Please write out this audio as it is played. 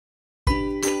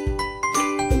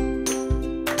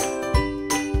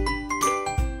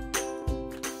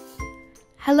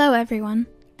Hello everyone,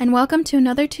 and welcome to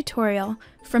another tutorial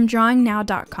from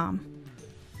DrawingNow.com.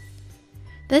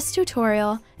 This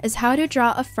tutorial is how to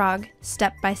draw a frog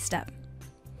step by step.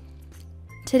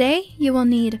 Today you will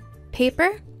need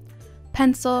paper,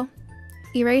 pencil,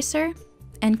 eraser,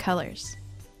 and colors.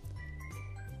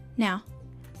 Now,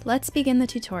 let's begin the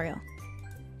tutorial.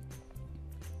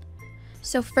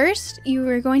 So first, you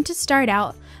are going to start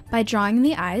out by drawing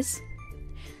the eyes.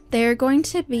 They are going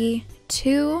to be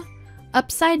two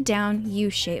upside down U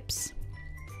shapes.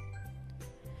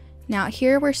 Now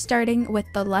here we're starting with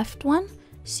the left one.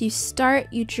 So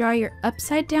you draw your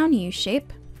upside down U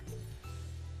shape,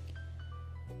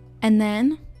 and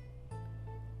then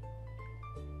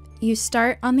you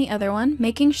start on the other one,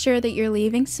 making sure that you're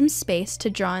leaving some space to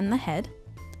draw in the head.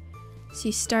 So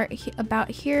you start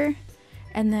about here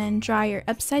and then draw your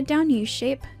upside down U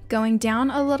shape, going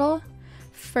down a little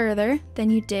further than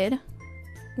you did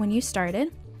when you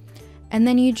started. And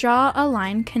then you draw a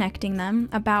line connecting them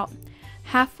about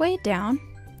halfway down,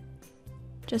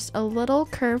 just a little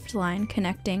curved line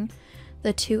connecting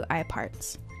the two eye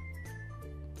parts.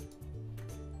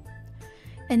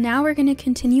 And now we're going to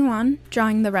continue on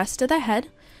drawing the rest of the head.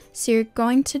 So you're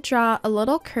going to draw a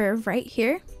little curve right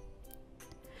here,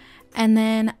 and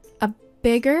then a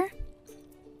bigger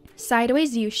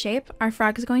sideways U shape. Our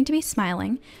frog is going to be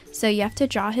smiling, so you have to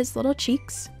draw his little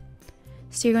cheeks.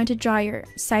 So you're going to draw your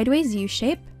sideways U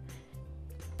shape,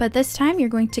 but this time you're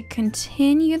going to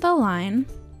continue the line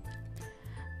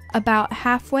about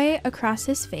halfway across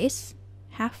his face,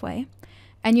 halfway,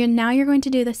 and now you're going to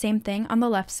do the same thing on the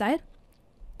left side.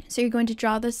 So you're going to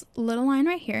draw this little line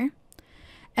right here,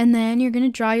 and then you're going to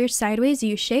draw your sideways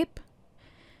U shape,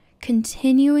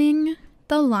 continuing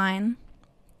the line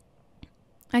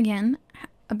again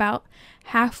about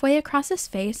halfway across his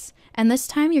face, and this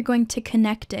time you're going to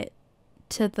connect it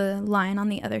to the line on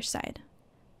the other side,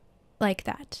 like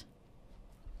that.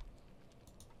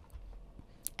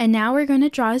 And now we're going to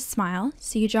draw his smile.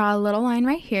 So you draw a little line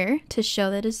right here to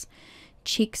show that his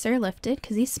cheeks are lifted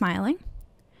because he's smiling.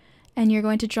 And you're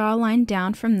going to draw a line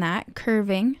down from that,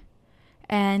 curving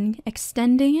and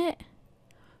extending it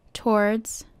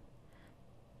towards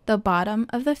the bottom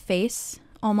of the face,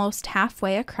 almost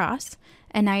halfway across.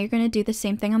 And now you're going to do the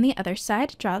same thing on the other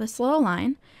side. Draw this little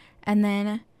line and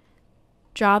then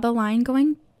draw the line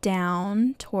going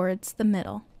down towards the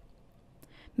middle,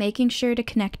 making sure to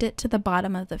connect it to the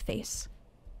bottom of the face.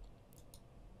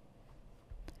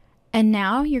 And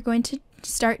now you're going to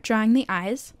start drawing the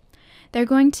eyes. They're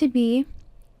going to be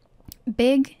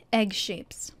big egg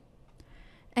shapes.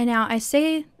 And now I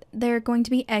say they're going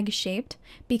to be egg shaped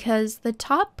because the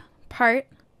top part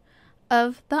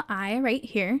of the eye right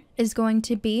here is going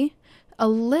to be a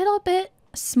little bit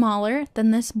smaller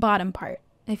than this bottom part.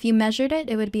 If you measured it,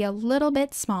 it would be a little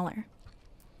bit smaller.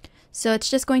 So it's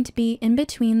just going to be in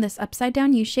between this upside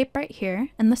down U shape right here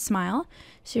and the smile.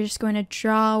 So you're just going to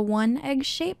draw one egg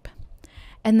shape,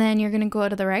 and then you're going to go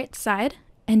to the right side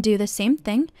and do the same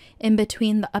thing in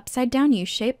between the upside down U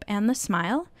shape and the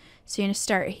smile. So you're going to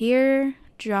start here,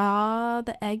 draw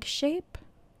the egg shape,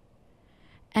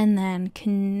 and then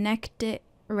connect it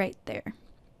right there.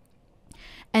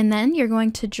 And then you're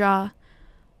going to draw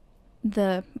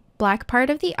the black part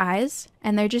of the eyes,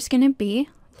 and they're just going to be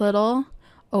little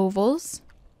ovals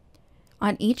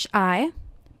on each eye,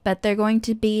 but they're going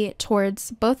to be towards,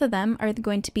 both of them are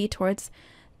going to be towards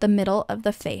the middle of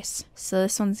the face. So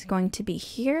this one's going to be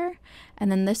here,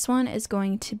 and then this one is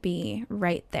going to be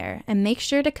right there. And make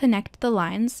sure to connect the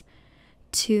lines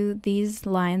to these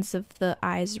lines of the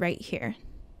eyes right here.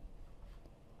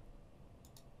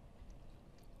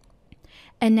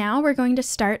 And now we're going to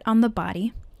start on the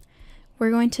body. We're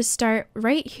going to start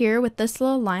right here with this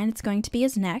little line. It's going to be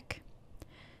his neck.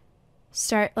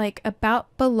 Start like about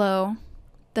below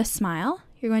the smile.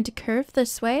 You're going to curve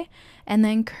this way and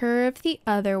then curve the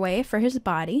other way for his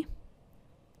body.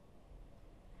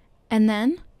 And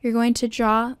then you're going to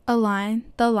draw a line,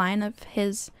 the line of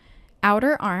his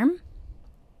outer arm.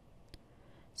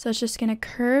 So it's just going to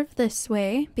curve this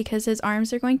way because his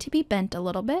arms are going to be bent a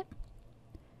little bit.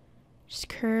 Just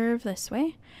curve this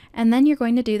way. And then you're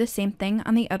going to do the same thing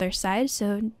on the other side.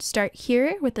 So start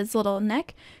here with his little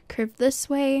neck, curve this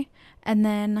way, and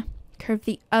then curve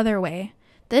the other way.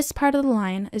 This part of the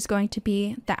line is going to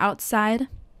be the outside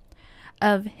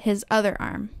of his other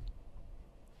arm.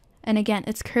 And again,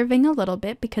 it's curving a little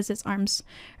bit because his arms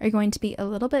are going to be a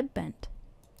little bit bent.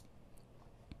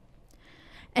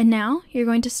 And now you're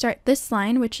going to start this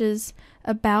line, which is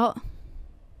about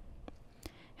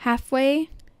halfway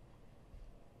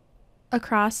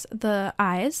across the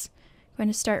eyes. I'm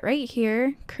going to start right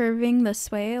here, curving this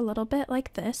way a little bit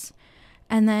like this,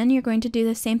 And then you're going to do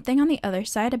the same thing on the other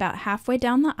side, about halfway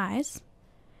down the eyes,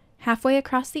 halfway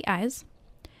across the eyes.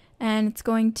 And it's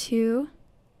going to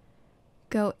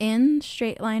go in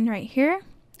straight line right here,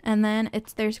 and then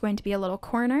there's going to be a little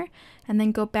corner, and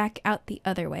then go back out the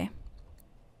other way.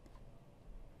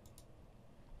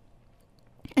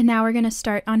 And now we're going to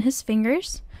start on his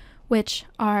fingers, which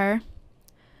are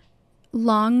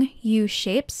long U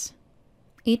shapes,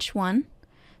 each one.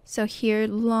 So here,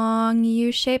 long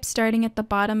U shape starting at the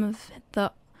bottom of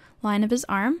the line of his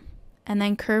arm, and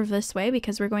then curve this way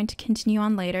because we're going to continue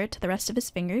on later to the rest of his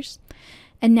fingers.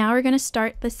 And now we're going to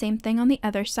start the same thing on the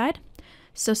other side.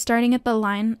 So starting at the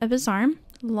line of his arm,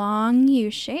 long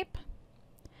U shape,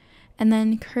 and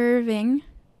then curving,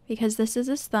 because this is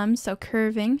his thumb, so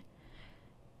curving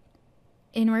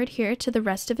inward here to the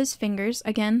rest of his fingers.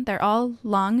 Again, they're all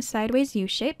long sideways U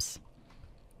shapes.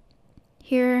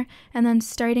 Here, and then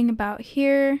starting about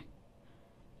here,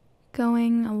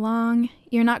 going along.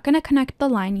 You're not going to connect the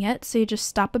line yet, so you just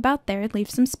stop about there, leave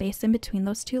some space in between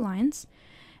those two lines,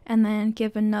 and then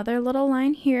give another little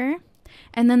line here.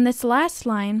 And then this last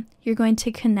line, you're going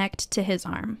to connect to his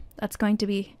arm. That's going to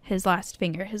be his last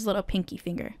finger, his little pinky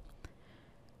finger.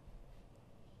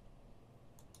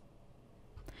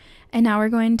 And now we're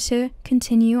going to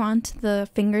continue on to the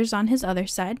fingers on his other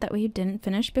side that we didn't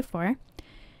finish before.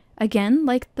 Again,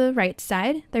 like the right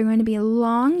side, they're going to be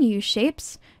long U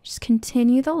shapes. Just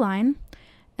continue the line,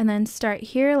 and then start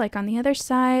here like on the other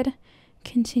side,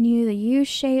 continue the U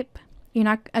shape. You're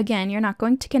not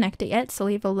going to connect it yet, so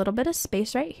leave a little bit of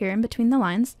space right here in between the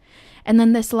lines. And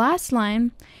then this last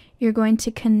line, you're going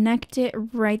to connect it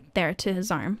right there to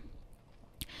his arm.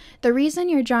 The reason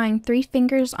you're drawing 3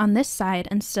 fingers on this side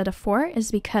instead of 4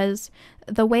 is because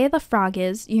the way the frog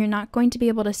is, you're not going to be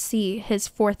able to see his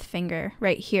 4th finger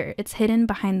right here. It's hidden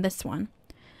behind this one.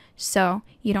 So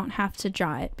you don't have to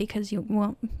draw it because you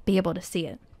won't be able to see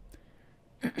it.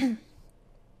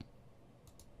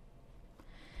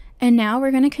 And now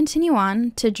we're going to continue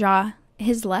on to draw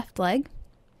his left leg.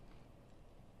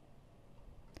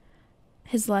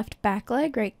 His left back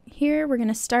leg right here. We're going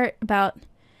to start about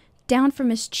down from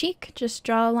his cheek. Just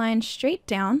draw a line straight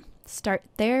down. Start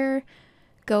there,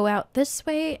 go out this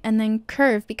way, and then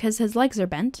curve because his legs are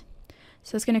bent.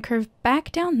 So it's going to curve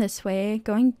back down this way,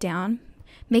 going down,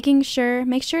 make sure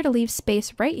to leave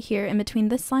space right here in between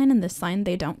this line and this line.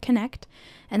 They don't connect.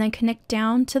 And then connect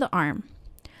down to the arm.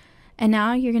 And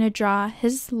now you're going to draw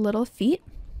his little feet,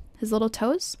 his little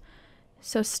toes.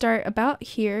 So start about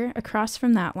here, across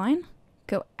from that line.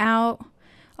 Go out,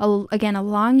 again, a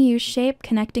long U shape,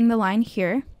 connecting the line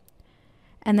here.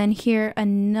 And then here,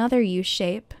 another U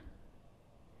shape,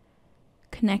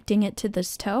 connecting it to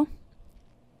this toe.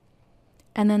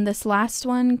 And then this last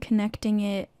one, connecting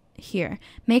it here.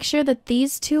 Make sure that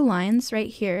these 2 lines right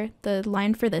here, the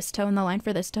line for this toe and the line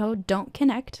for this toe, don't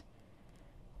connect.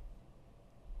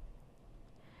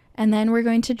 And then we're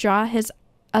going to draw his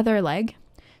other leg.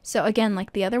 So again,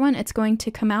 like the other one, it's going to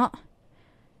come out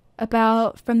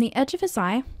about from the edge of his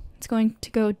eye. It's going to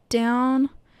go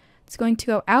down. It's going to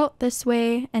go out this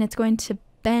way, and it's going to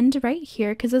bend right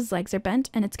here because his legs are bent,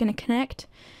 and it's going to connect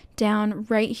down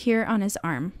right here on his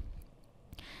arm.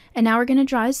 And now we're going to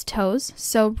draw his toes.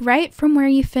 So right from where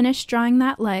you finished drawing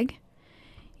that leg,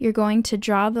 you're going to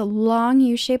draw the long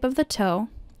U shape of the toe,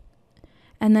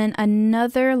 and then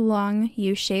another long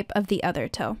U shape of the other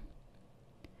toe.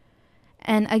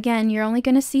 And again, you're only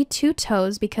going to see 2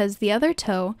 toes because the other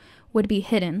toe would be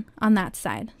hidden on that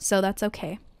side, so that's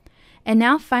okay. And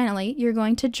now finally, you're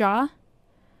going to draw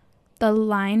the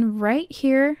line right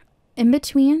here in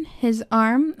between his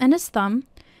arm and his thumb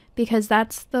because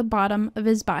that's the bottom of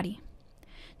his body.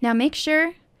 Now make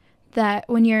sure that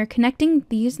when you're connecting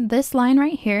this line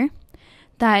right here,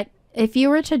 that if you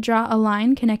were to draw a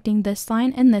line connecting this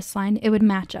line and this line, it would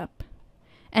match up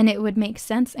and it would make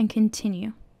sense and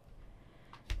continue.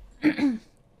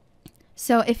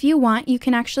 So if you want, you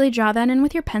can actually draw that in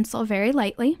with your pencil very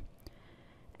lightly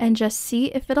and just see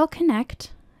if it'll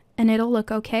connect and it'll look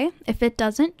okay. If it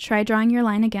doesn't, try drawing your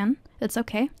line again. It's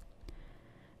okay.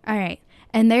 All right.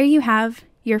 And there you have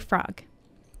your frog.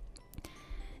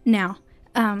 Now,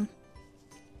 for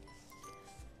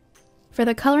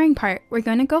the coloring part, we're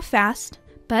going to go fast,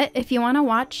 but if you want to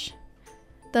watch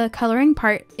the coloring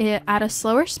part at a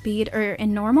slower speed or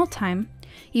in normal time,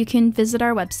 you can visit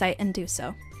our website and do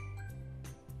so.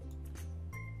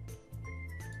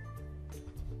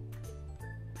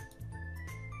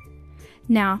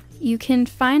 Now, you can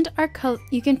find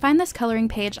this coloring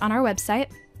page on our website,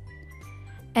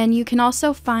 and you can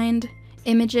also find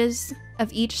images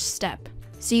of each step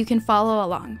so you can follow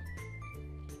along.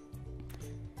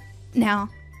 Now,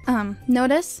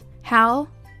 Notice how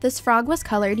this frog was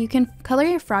colored. You can color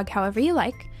your frog however you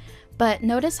like, but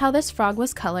notice how this frog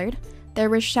was colored. There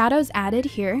were shadows added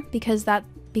here because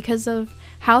of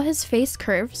how his face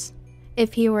curves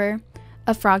if he were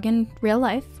a frog in real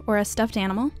life or a stuffed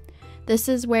animal. This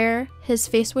is where his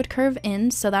face would curve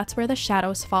in, so that's where the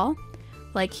shadows fall,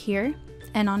 like here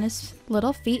and on his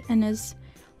little feet and his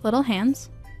little hands.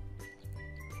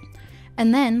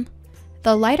 And then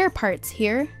the lighter parts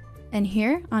here and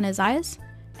here on his eyes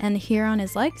and here on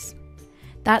his legs,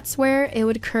 that's where it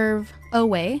would curve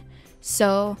away,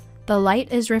 so the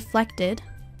light is reflected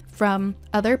from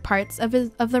other parts of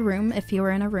the room. If you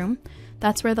were in a room,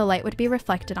 that's where the light would be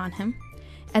reflected on him.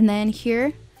 And then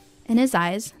here in his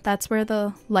eyes, that's where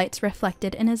the light's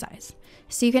reflected in his eyes.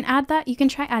 So you can add that. You can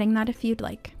try adding that if you'd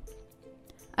like.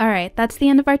 Alright, that's the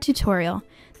end of our tutorial.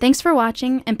 Thanks for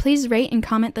watching, and please rate and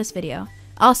comment this video.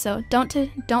 Also,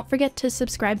 don't forget to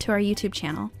subscribe to our YouTube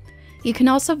channel. You can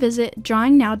also visit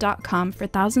drawingnow.com for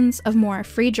thousands of more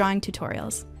free drawing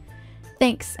tutorials.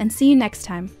 Thanks, and see you next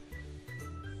time.